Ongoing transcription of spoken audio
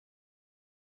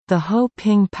The Ho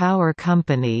Ping Power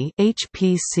Company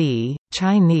 (HPC,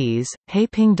 Chinese,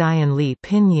 Heipingdianli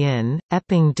Pinyin,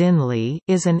 Eping Dinli)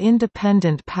 is an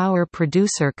independent power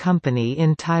producer company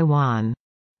in Taiwan.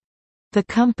 The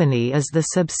company is the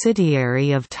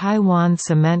subsidiary of Taiwan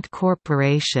Cement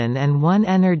Corporation and One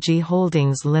Energy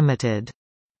Holdings Limited.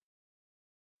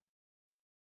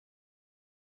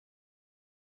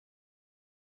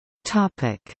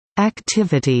 Topic: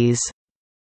 Activities.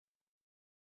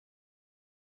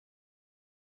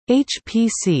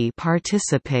 HPC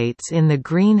participates in the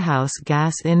Greenhouse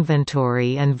Gas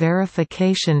Inventory and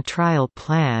Verification Trial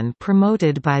Plan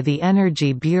promoted by the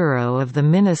Energy Bureau of the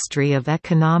Ministry of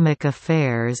Economic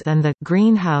Affairs and the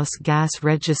Greenhouse Gas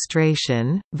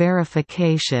Registration,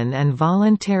 Verification and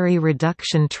Voluntary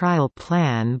Reduction Trial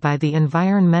Plan by the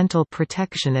Environmental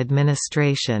Protection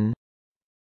Administration.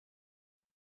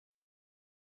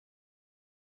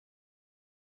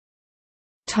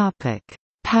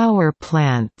 Power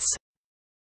plants.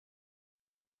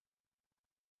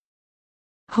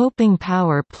 Ho Ping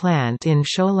Power Plant in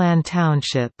Sholan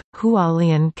Township,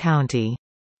 Hualien County.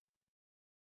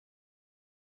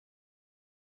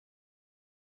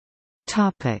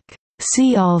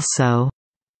 See also: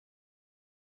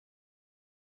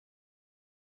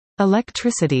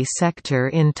 Electricity sector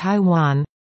in Taiwan,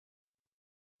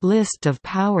 List of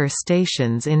power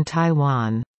stations in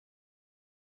Taiwan.